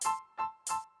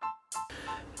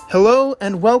Hello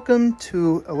and welcome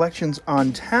to Elections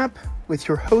on Tap with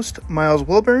your host Miles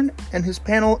Wilburn and his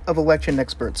panel of election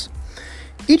experts.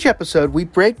 Each episode we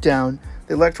break down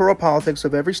the electoral politics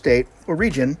of every state or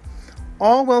region,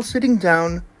 all while sitting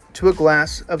down to a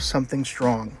glass of something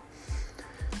strong.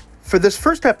 For this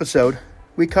first episode,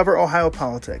 we cover Ohio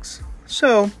politics.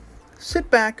 So,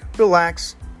 sit back,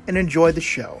 relax, and enjoy the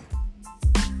show.